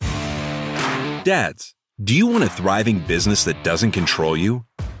Dads, do you want a thriving business that doesn't control you?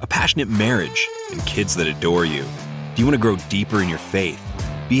 A passionate marriage and kids that adore you? Do you want to grow deeper in your faith?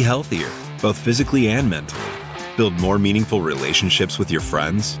 Be healthier, both physically and mentally? Build more meaningful relationships with your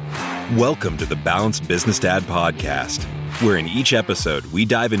friends? Welcome to the Balanced Business Dad podcast, where in each episode we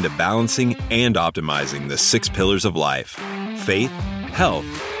dive into balancing and optimizing the 6 pillars of life: faith, health,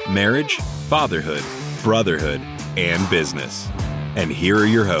 marriage, fatherhood, brotherhood, and business. And here are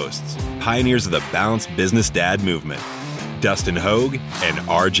your hosts, pioneers of the Balanced Business Dad movement, Dustin Hogue and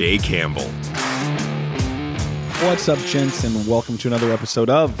RJ Campbell. What's up, gents, and welcome to another episode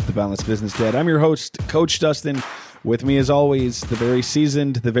of the Balanced Business Dad. I'm your host, Coach Dustin. With me, as always, the very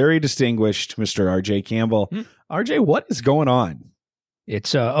seasoned, the very distinguished Mr. RJ Campbell. RJ, what is going on?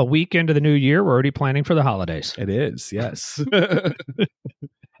 It's a week into the new year. We're already planning for the holidays. It is, yes.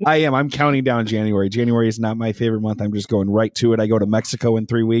 I am. I'm counting down January. January is not my favorite month. I'm just going right to it. I go to Mexico in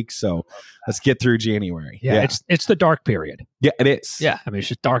 3 weeks, so let's get through January. Yeah. It's the dark period. Yeah, it is. Yeah, I mean, it's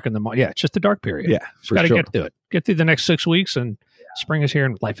just dark in the month. Yeah, it's just the dark period. Yeah, for Got to sure. get through it. Get through the next 6 weeks, and spring is here,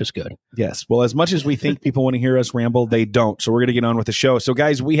 and life is good. Yes. Well, as much as we think people want to hear us ramble, they don't. So we're going to get on with the show. So,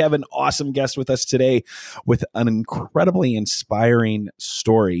 guys, we have an awesome guest with us today with an incredibly inspiring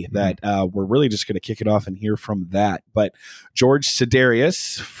story that we're really just going to kick it off and hear from that. But George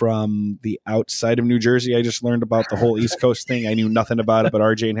Siderias from the outside of New Jersey, I just learned about the whole East Coast thing. I knew nothing about it, but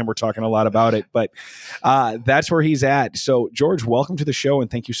RJ and him were talking a lot about it. But that's where he's at. So, George, welcome to the show,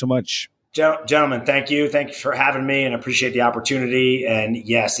 and thank you so much. Gentlemen, thank you. Thank you for having me, and appreciate the opportunity. And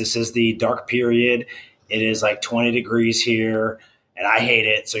yes, this is the dark period. It is like 20 degrees here, and I hate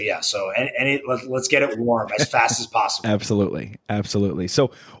it. So yeah, let's get it warm as fast as possible. Absolutely.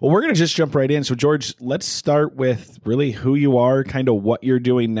 So, well, we're going to just jump right in. So, George, let's start with really who you are, kind of what you're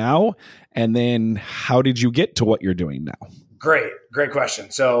doing now, and then how did you get to what you're doing now? Great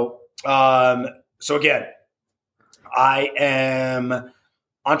question. So again, I am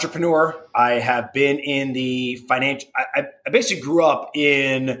entrepreneur. I have been in the financial, I basically grew up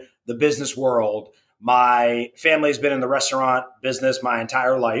in the business world. My family has been in the restaurant business my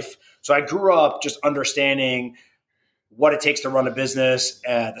entire life. So I grew up just understanding what it takes to run a business,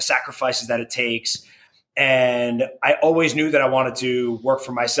 the sacrifices that it takes. And I always knew that I wanted to work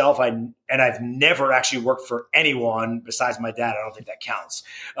for myself. I've never actually worked for anyone besides my dad. I don't think that counts.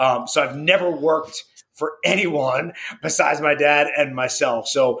 So I've never worked for anyone besides my dad and myself.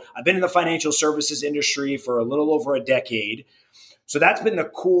 So I've been in the financial services industry for a little over a decade. So that's been the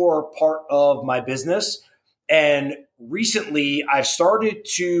core part of my business. And recently I've started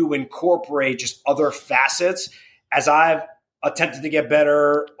to incorporate just other facets as I've attempted to get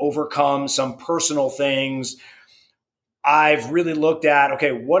better, overcome some personal things. I've really looked at,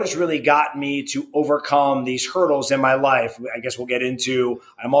 okay, what has really gotten me to overcome these hurdles in my life? I guess we'll get into,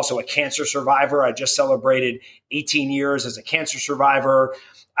 I'm also a cancer survivor. I just celebrated 18 years as a cancer survivor.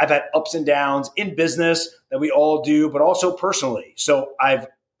 I've had ups and downs in business that we all do, but also personally. So I've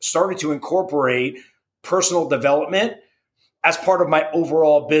started to incorporate personal development as part of my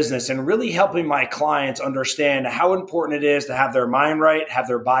overall business and really helping my clients understand how important it is to have their mind right, have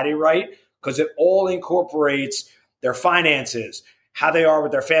their body right, because it all incorporates their finances, how they are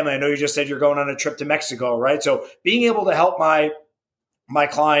with their family. I know you just said you're going on a trip to Mexico, right? So being able to help my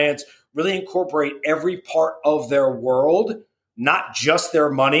clients really incorporate every part of their world, not just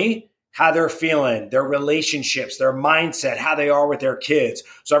their money, how they're feeling, their relationships, their mindset, how they are with their kids.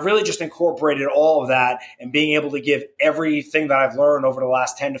 So I've really just incorporated all of that and being able to give everything that I've learned over the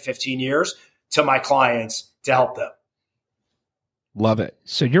last 10 to 15 years to my clients to help them. Love it.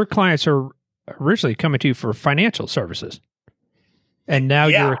 So your clients are originally coming to you for financial services, and now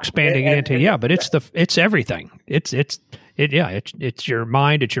you're expanding it into but it's everything. It's your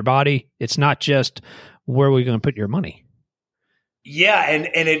mind, it's your body. It's not just where are we going to put your money. Yeah,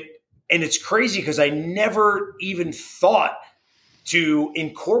 and it's crazy because I never even thought to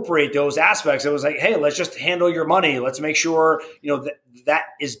incorporate those aspects. It was like, hey, let's just handle your money. Let's make sure that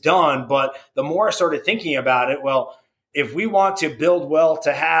is done. But the more I started thinking about it, well, if we want to build wealth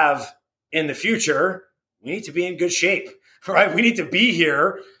to have in the future, we need to be in good shape, right? We need to be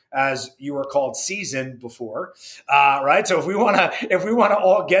here, as you were called seasoned before, right? So if we want to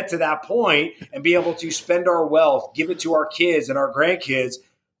all get to that point and be able to spend our wealth, give it to our kids and our grandkids,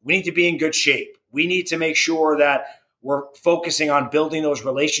 we need to be in good shape. We need to make sure that we're focusing on building those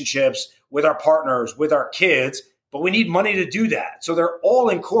relationships with our partners, with our kids, but we need money to do that. So they're all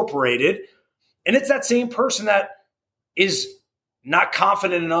incorporated. And it's that same person that is not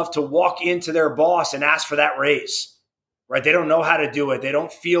confident enough to walk into their boss and ask for that raise, right? They don't know how to do it. They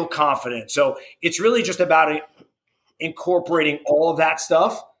don't feel confident. So it's really just about incorporating all of that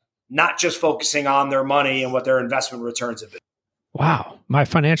stuff, not just focusing on their money and what their investment returns have been. Wow. My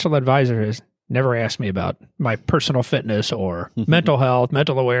financial advisor has never asked me about my personal fitness or mental health,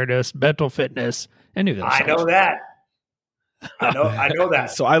 mental awareness, mental fitness, any of those things. I know that. I know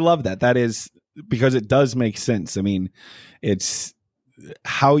that. So I love that. That is because it does make sense. I mean, it's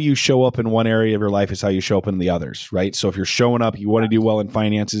how you show up in one area of your life is how you show up in the others, right? So if you're showing up, you want to do well in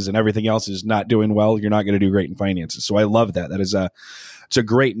finances and everything else is not doing well, you're not going to do great in finances. So I love that. That is it's a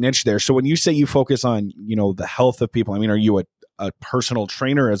great niche there. So when you say you focus on, the health of people, I mean, are you a personal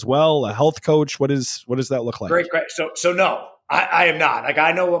trainer as well, a health coach? What does that look like? Great. So no, I am not. Like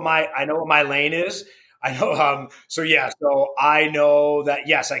I know what my lane is. I know. So I know that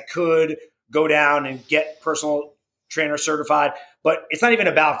yes, I could go down and get personal trainer certified, but it's not even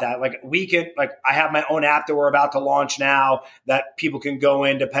about that. Like I have my own app that we're about to launch now that people can go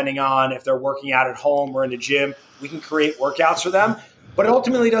in depending on if they're working out at home or in the gym. We can create workouts for them, but it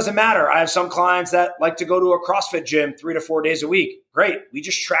ultimately doesn't matter. I have some clients that like to go to a CrossFit gym 3 to 4 days a week. Great. We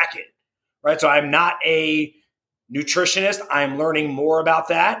just track it, right? So I'm not a nutritionist. I'm learning more about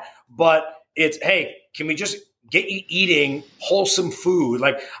that, but it's, hey, can we just get you eating wholesome food?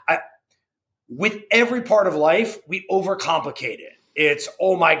 With every part of life, we overcomplicate it. It's,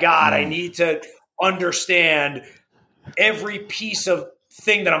 oh my God, I need to understand every piece of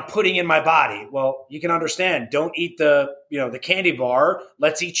thing that I'm putting in my body. Well, you can understand, don't eat the candy bar.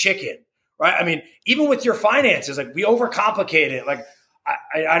 Let's eat chicken, right? I mean, even with your finances, like we overcomplicate it. Like,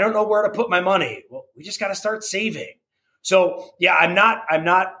 I don't know where to put my money. Well, we just got to start saving. So yeah, I'm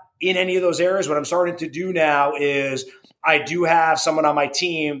not in any of those areas. What I'm starting to do now is I do have someone on my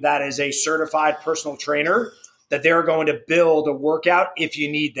team that is a certified personal trainer that they're going to build a workout if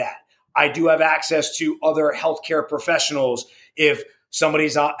you need that. I do have access to other healthcare professionals if somebody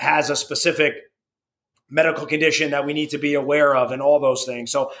has a specific medical condition that we need to be aware of and all those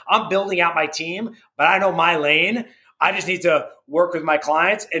things. So I'm building out my team, but I know my lane. I just need to work with my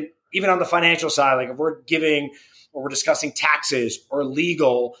clients. And even on the financial side, like if we're discussing taxes or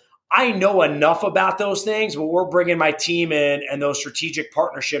legal, I know enough about those things, but we're bringing my team in and those strategic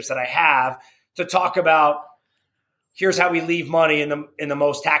partnerships that I have to talk about, here's how we leave money in the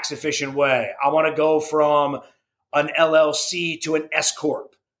most tax efficient way. I want to go from an LLC to an S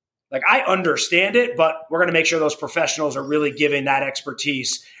Corp. Like I understand it, but we're going to make sure those professionals are really giving that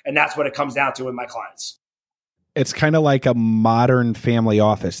expertise. And that's what it comes down to with my clients. It's kind of like a modern family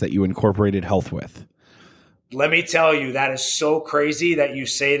office that you incorporated health with. Let me tell you, that is so crazy that you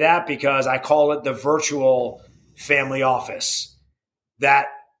say that because I call it the virtual family office. That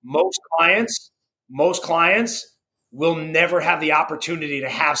most clients will never have the opportunity to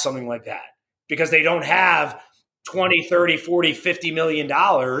have something like that because they don't have 20, 30, 40, 50 million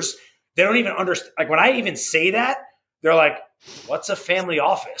dollars. They don't even understand. Like when I even say that, they're like, what's a family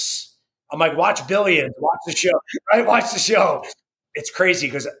office? I'm like, watch Billions, watch the show, right? Watch the show. It's crazy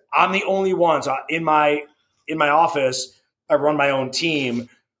because I'm the only one. So in my office, I run my own team.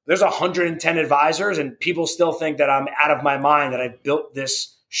 There's 110 advisors and people still think that I'm out of my mind, that I built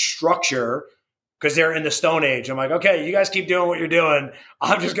this structure because they're in the Stone Age. I'm like, okay, you guys keep doing what you're doing.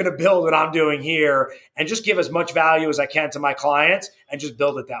 I'm just going to build what I'm doing here and just give as much value as I can to my clients and just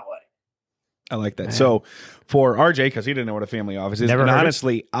build it that way. I like that. Man. So for RJ, because he didn't know what a family office is, Never and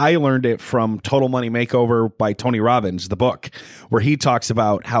honestly, I learned it from Total Money Makeover by Tony Robbins, the book, where he talks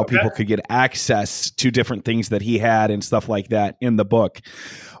about how people could get access to different things that he had and stuff like that in the book.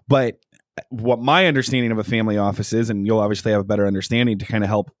 But what my understanding of a family office is, and you'll obviously have a better understanding to kind of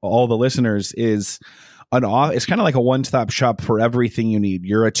help all the listeners, is it's kind of like a one-stop shop for everything you need.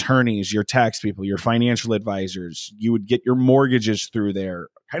 Your attorneys, your tax people, your financial advisors. You would get your mortgages through there,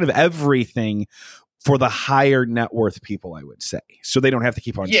 kind of everything for the higher net worth people, I would say. So they don't have to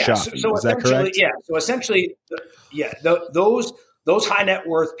keep on shopping. So is that correct? Yeah. So essentially, those high net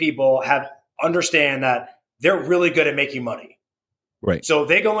worth people understand that they're really good at making money. Right. So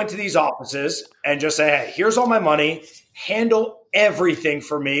they go into these offices and just say, hey, here's all my money, handle everything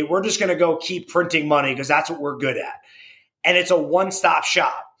for me. We're just going to go keep printing money because that's what we're good at. And it's a one-stop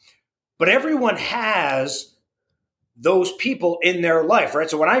shop. But everyone has those people in their life, right?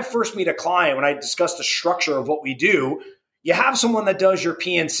 So when I first meet a client, when I discuss the structure of what we do, you have someone that does your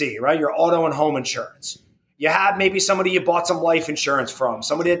P&C, right? Your auto and home insurance. You have maybe somebody you bought some life insurance from,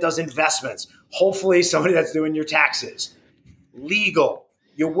 somebody that does investments, hopefully somebody that's doing your taxes. Legal.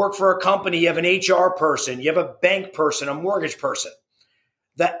 You work for a company, you have an HR person, you have a bank person, a mortgage person.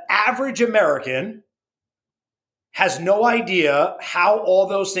 The average American has no idea how all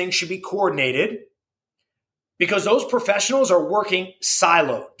those things should be coordinated because those professionals are working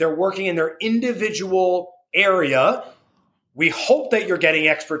siloed. They're working in their individual area We hope that you're getting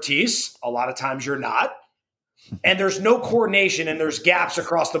expertise. A lot of times you're not. And there's no coordination and there's gaps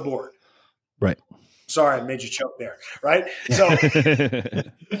across the board. Right. Sorry, I made you choke there. Right. So,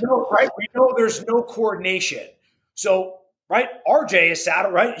 right. We know there's no coordination. So, right. RJ is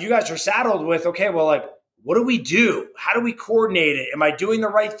saddled, right? You guys are saddled with, okay, well, like, what do we do? How do we coordinate it? Am I doing the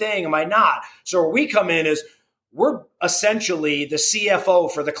right thing? Am I not? So where we come in is we're essentially the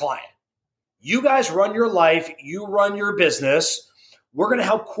CFO for the client. You guys run your life. You run your business. We're going to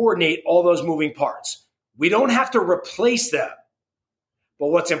help coordinate all those moving parts. We don't have to replace them. But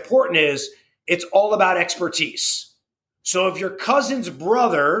what's important is it's all about expertise. So if your cousin's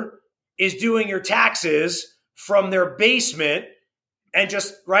brother is doing your taxes from their basement and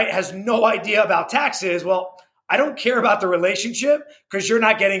just, right, has no idea about taxes, well, I don't care about the relationship because you're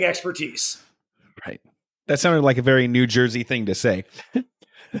not getting expertise. Right. That sounded like a very New Jersey thing to say.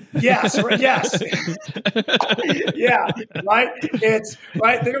 Yes. Right, yes. Yeah. Right. It's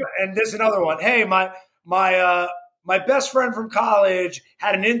right. And there's another one. Hey, my best friend from college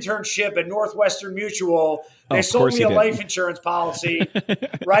had an internship at Northwestern Mutual. They sold me a life insurance policy.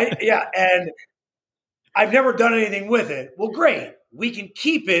 Right. Yeah. And I've never done anything with it. Well, great. We can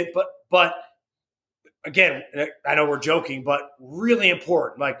keep it. But again, I know we're joking, but really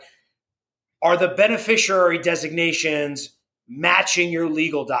important. Like, are the beneficiary designations matching your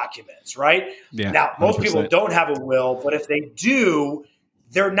legal documents, right? Yeah, now, most 100%. people don't have a will, but if they do,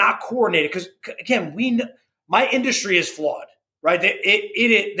 they're not coordinated. Because again, my industry is flawed, right?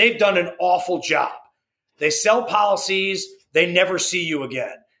 They've done an awful job. They sell policies. They never see you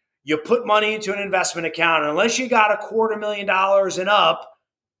again. You put money into an investment account, and unless you got $250,000 and up,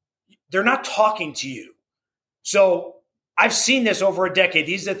 they're not talking to you. So I've seen this over a decade.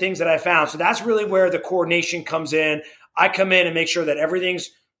 These are the things that I found. So that's really where the coordination comes in. I come in and make sure that everything's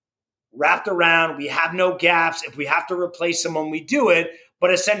wrapped around. We have no gaps. If we have to replace someone, we do it,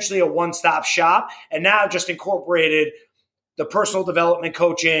 but essentially a one-stop shop. And now I've just incorporated the personal development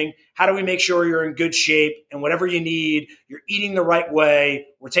coaching. How do we make sure you're in good shape and whatever you need, you're eating the right way.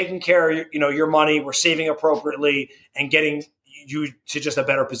 We're taking care of your money. We're saving appropriately and getting you to just a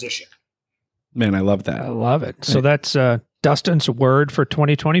better position. Man, I love that. I love it. So that's Dustin's word for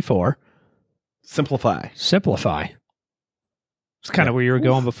 2024. Simplify. Simplify. It's kind of where you were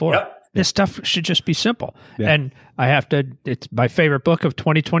going before. Yep. This stuff should just be simple. Yeah. And it's my favorite book of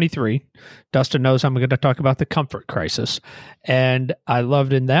 2023. Dustin knows I'm going to talk about the comfort crisis. And I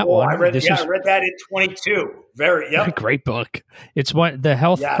loved in that one. I read that in 22. Great book. It's the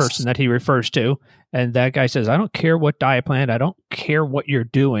health person that he refers to. And that guy says, I don't care what diet plan. I don't care what you're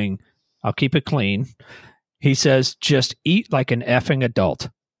doing. I'll keep it clean. He says, just eat like an effing adult.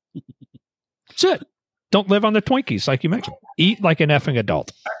 That's it. Don't live on the Twinkies, like you mentioned. Eat like an effing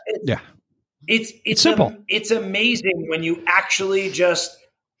adult. It's simple. It's amazing when you actually just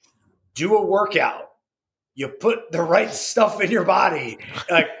do a workout. You put the right stuff in your body,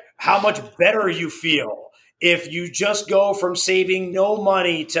 like how much better you feel if you just go from saving no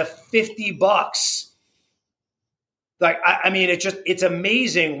money to $50. Like, I mean, it's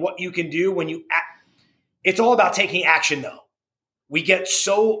amazing what you can do when you act. It's all about taking action, though. We get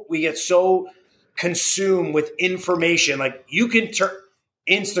so consumed with information. Like, you can turn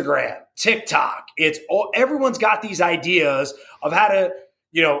Instagram, TikTok. Everyone's got these ideas of how to,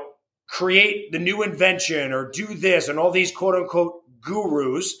 create the new invention or do this, and all these quote unquote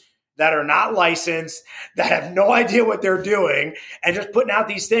gurus that are not licensed, that have no idea what they're doing, and just putting out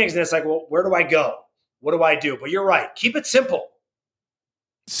these things. And it's like, well, where do I go? What do I do? But you're right. Keep it simple.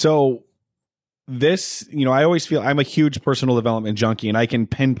 So this, I always feel I'm a huge personal development junkie, and I can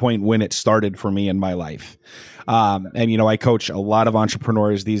pinpoint when it started for me in my life. And I coach a lot of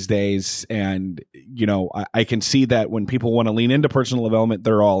entrepreneurs these days, and, I can see that when people want to lean into personal development,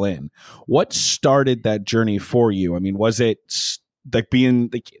 they're all in. What started that journey for you? I mean, was it like being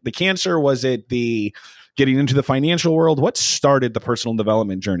the cancer? Was it the getting into the financial world? What started the personal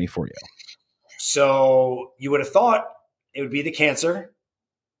development journey for you? So you would have thought it would be the cancer,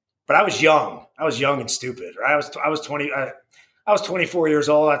 but I was young. I was young and stupid. Right? I was 20. I was 24 years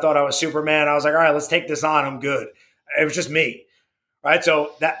old. I thought I was Superman. I was like, all right, let's take this on. I'm good. It was just me. Right.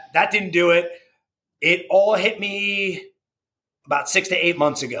 So that didn't do it. It all hit me about 6 to 8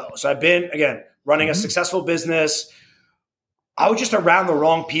 months ago. So I've been, again, running a successful business. I was just around the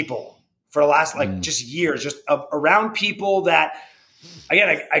wrong people for the last just years, just around people that,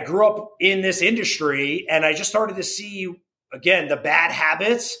 again, I grew up in this industry, and I just started to see, again, the bad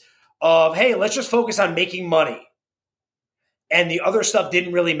habits of, hey, let's just focus on making money. And the other stuff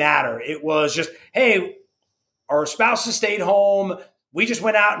didn't really matter. It was just, hey, our spouses stayed home. We just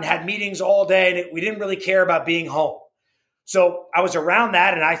went out and had meetings all day, and we didn't really care about being home. So I was around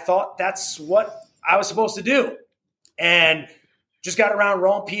that, and I thought that's what I was supposed to do. And just got around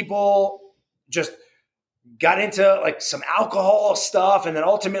wrong people, just got into like some alcohol stuff, and then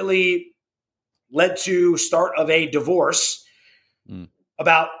ultimately led to start of a divorce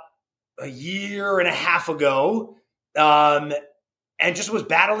about a year and a half ago. And just was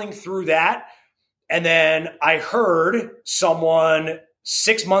battling through that. And then I heard someone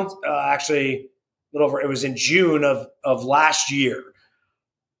 6 months, actually a little over, it was in June of last year.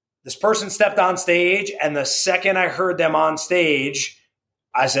 This person stepped on stage, and the second I heard them on stage,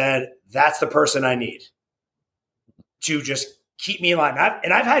 I said, that's the person I need to just keep me in line.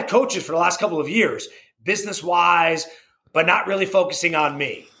 And I've had coaches for the last couple of years, business-wise, but not really focusing on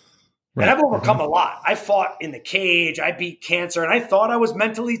me. Right. And I've overcome a lot. I fought in the cage. I beat cancer, and I thought I was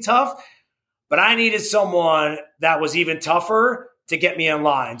mentally tough, but I needed someone that was even tougher to get me in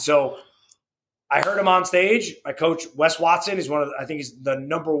line. So I heard him on stage. My coach, Wes Watson, is I think he's the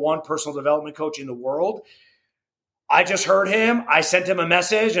number one personal development coach in the world. I just heard him. I sent him a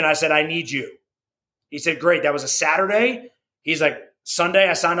message, and I said, I need you. He said, great. That was a Saturday. He's like, Sunday,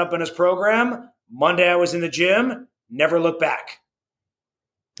 I signed up in his program. Monday, I was in the gym. Never looked back.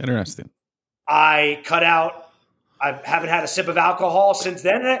 Interesting. I cut out. I haven't had a sip of alcohol since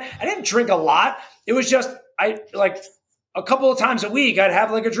then. And I didn't drink a lot. It was just, like a couple of times a week, I'd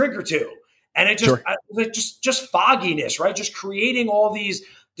have like a drink or two. And it just, just fogginess, right? Just creating all these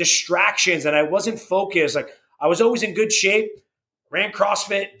distractions. And I wasn't focused. Like I was always in good shape, ran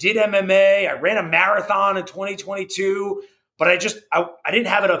CrossFit, did MMA. I ran a marathon in 2022, but I didn't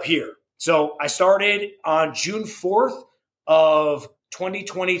have it up here. So I started on June 4th of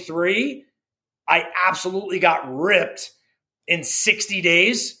 2023. I absolutely got ripped in 60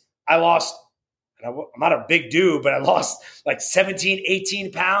 days. I lost, I'm not a big dude, but I lost like 17,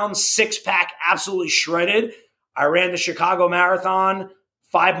 18 pounds, six-pack, absolutely shredded. I ran the Chicago Marathon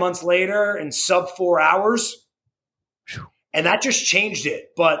 5 months later in sub 4 hours. And that just changed it.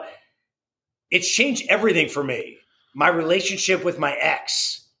 But it's changed everything for me. My relationship with my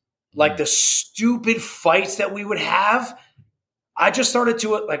ex, like the stupid fights that we would have, I just started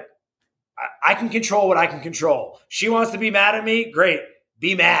to like, I can control what I can control. She wants to be mad at me. Great.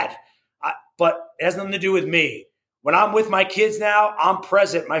 Be mad. But it has nothing to do with me. When I'm with my kids now, I'm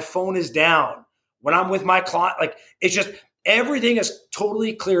present. My phone is down. When I'm with my client, like it's just everything is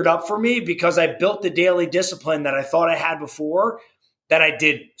totally cleared up for me because I built the daily discipline that I thought I had before that I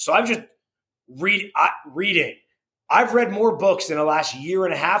didn't. So I'm just reading. I've read more books in the last year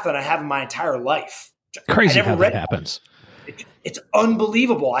and a half than I have in my entire life. Crazy how that happens. It's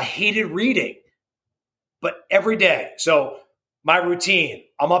unbelievable. I hated reading, but every day. So my routine,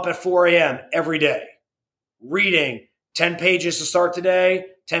 I'm up at 4 a.m. every day, reading 10 pages to start the day,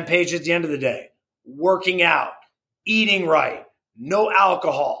 10 pages at the end of the day, working out, eating right, no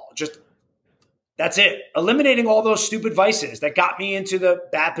alcohol, just that's it. Eliminating all those stupid vices that got me into the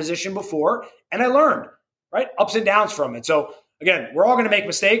bad position before. And I learned, right? Ups and downs from it. So again, we're all going to make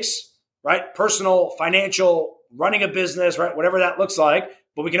mistakes, right? Personal, financial, running a business, right? Whatever that looks like,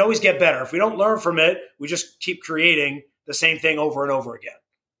 but we can always get better. If we don't learn from it, we just keep creating the same thing over and over again.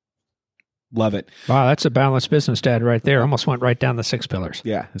 Love it. Wow, that's a balanced business, Dad, right there. Almost went right down the 6 pillars.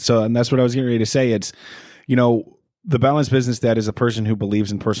 Yeah. So, and that's what I was getting ready to say. It's, the balanced business dad is a person who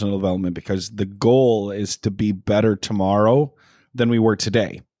believes in personal development because the goal is to be better tomorrow than we were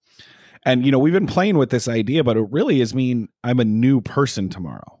today. And, we've been playing with this idea, but it really is I'm a new person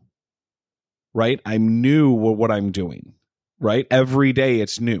tomorrow, right? I'm new with what I'm doing, right? Every day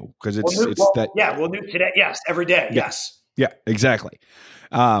it's new because we'll new today. Yes. Every day. Yeah. Yes. Yeah, exactly.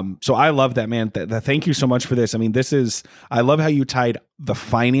 So I love that, man. Thank you so much for this. I love how you tied the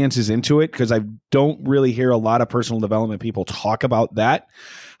finances into it because I don't really hear a lot of personal development people talk about that,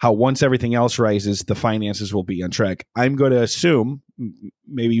 how once everything else rises, the finances will be on track. I'm going to assume,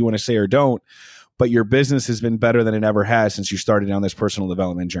 maybe you want to say or don't, but your business has been better than it ever has since you started on this personal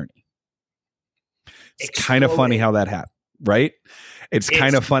development journey. It's kind of funny how that happened, right? It's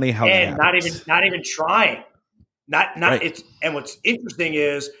kind of funny how that happens. Not even trying. Right. It's, and what's interesting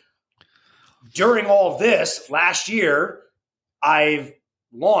is during all of this last year, I've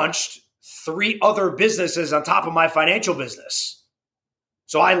launched 3 other businesses on top of my financial business.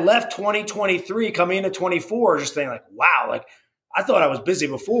 So I left 2023 coming into 24, just thinking like, wow, like I thought I was busy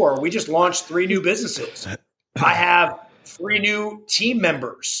before. We just launched 3 new businesses. I have 3 new team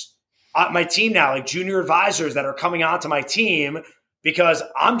members on my team now, like junior advisors that are coming onto my team because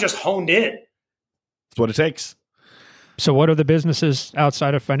I'm just honed in. That's what it takes. So what are the businesses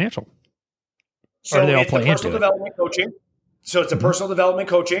outside of financial? So it's the personal development coaching. So it's a personal development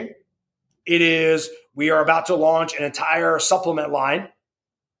coaching. It is we are about to launch an entire supplement line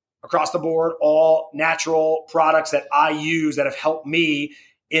across the board, all natural products that I use that have helped me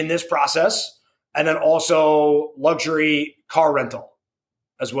in this process. And then also luxury car rental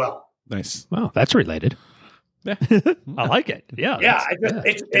as well. Nice. Wow, that's related. Yeah. I like it. Yeah. Yeah.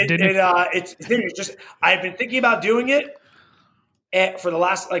 It's just, I've been thinking about doing it for the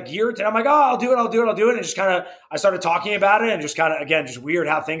last year. And I'm like, oh, I'll do it. And just kind of, I started talking about it and just kind of, again, just weird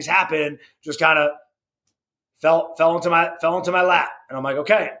how things happen. Just kind of fell into my lap. And I'm like,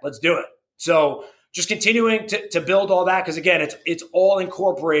 okay, let's do it. So just continuing to build all that. Cause again, it's all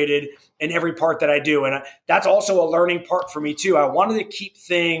incorporated in every part that I do. And that's also a learning part for me too. I wanted to keep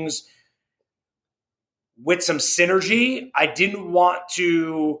things with some synergy. I didn't want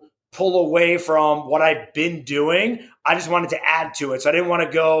to pull away from what I've been doing. I just wanted to add to it. So I didn't want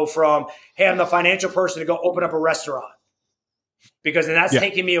to go from, hey, I'm the financial person to go open up a restaurant, because then that's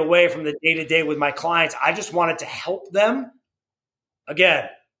taking me away from the day-to-day with my clients. I just wanted to help them. Again,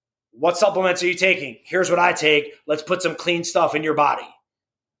 what supplements are you taking? Here's what I take. Let's put some clean stuff in your body.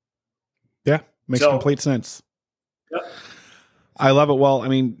 Yeah, makes complete sense. Yep. I love it. Well, I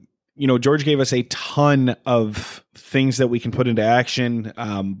mean, George gave us a ton of things that we can put into action.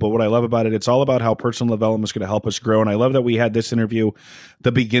 But what I love about it, it's all about how personal development is going to help us grow. And I love that we had this interview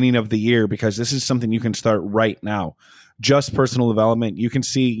the beginning of the year, because this is something you can start right now. Just personal development. You can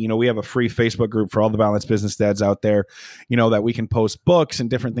see, we have a free Facebook group for all the balanced business dads out there, that we can post books and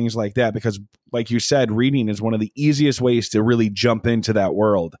different things like that, because like you said, reading is one of the easiest ways to really jump into that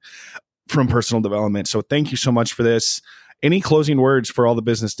world from personal development. So thank you so much for this. Any closing words for all the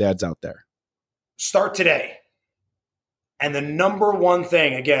business dads out there? Start today. And the number one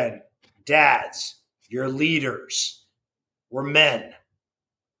thing, again, dads, you're leaders, we're men.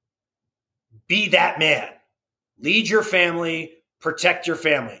 Be that man. Lead your family, protect your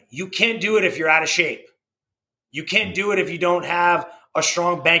family. You can't do it if you're out of shape. You can't do it if you don't have a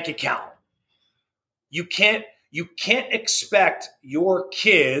strong bank account. You can't expect your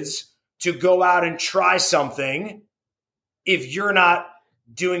kids to go out and try something if you're not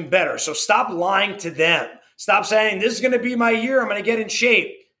doing better. So stop lying to them. Stop saying, this is going to be my year, I'm going to get in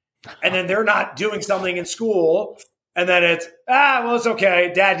shape. And then they're not doing something in school. And then it's, it's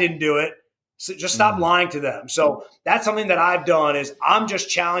okay. Dad didn't do it. So just stop lying to them. So that's something that I've done, is I'm just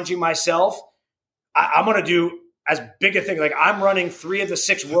challenging myself. I'm going to do as big a thing. Like, I'm running 3 of the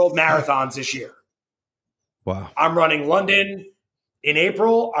 6 world marathons this year. Wow. I'm running London in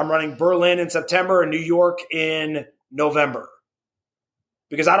April. I'm running Berlin in September and New York in November,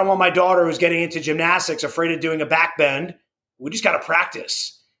 because I don't want my daughter, who's getting into gymnastics, afraid of doing a back bend. We just got to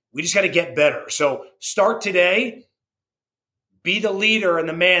practice. We just got to get better. So start today. Be the leader and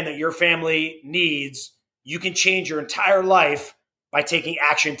the man that your family needs. You can change your entire life by taking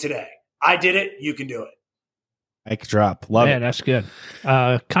action today. I did it. You can do it. Mic drop. Love it. That's good.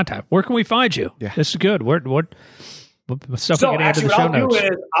 Contact. Where can we find you? Yeah. This is good. What stuff so we can add to actually, the show what I'll notes? do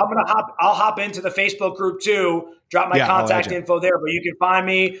is I'll hop into the Facebook group too. Drop my contact info there, but you can find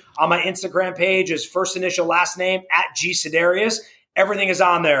me on my Instagram page is first initial last name @G Siderias. Everything is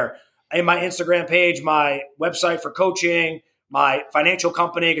on there. In my Instagram page, my website for coaching, my financial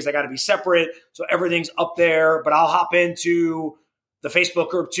company, because I got to be separate. So everything's up there, but I'll hop into the Facebook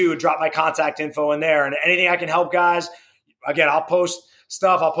group too and drop my contact info in there. And anything I can help, guys, again, I'll post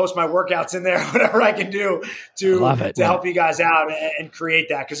stuff. I'll post my workouts in there, whatever I can do to help you guys out and create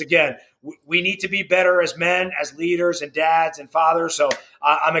that. Because again, we need to be better as men, as leaders and dads and fathers. So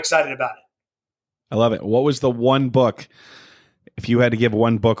I'm excited about it. I love it. What was the one book, if you had to give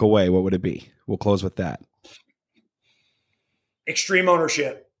one book away, what would it be? We'll close with that. Extreme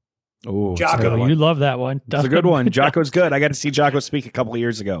Ownership. Oh, Jocko, you love that one. It's a good one. Jocko's good. I got to see Jocko speak a couple of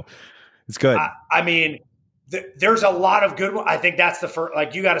years ago. It's good. I mean, there's a lot of good ones. I think that's the first.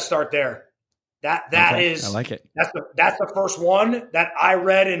 Like, you got to start there. That is. I like it. That's the first one that I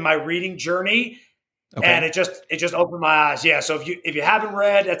read in my reading journey, and it just opened my eyes. Yeah. So if you haven't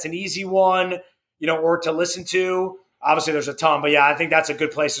read, that's an easy one, or to listen to. Obviously, there's a ton, but yeah, I think that's a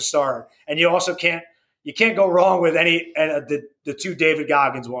good place to start. And you also can't go wrong with any the 2 David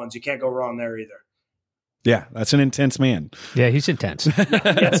Goggins ones. You can't go wrong there either. Yeah, that's an intense man. Yeah, he's intense.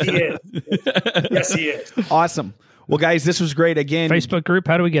 Yes, he is. Yes, he is. Awesome. Well, guys, this was great. Again, Facebook group,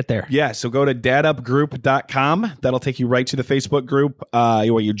 how do we get there? Yeah, so go to dadupgroup.com. That'll take you right to the Facebook group.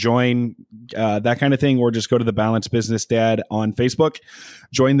 You join that kind of thing, or just go to the Balanced Business Dad on Facebook.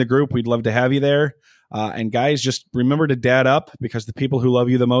 Join the group. We'd love to have you there. And guys, just remember to dad up, because the people who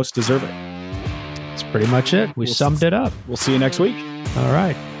love you the most deserve it. That's pretty much it. We summed it up. We'll see you next week. All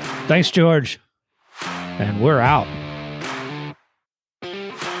right. Thanks, George. And we're out.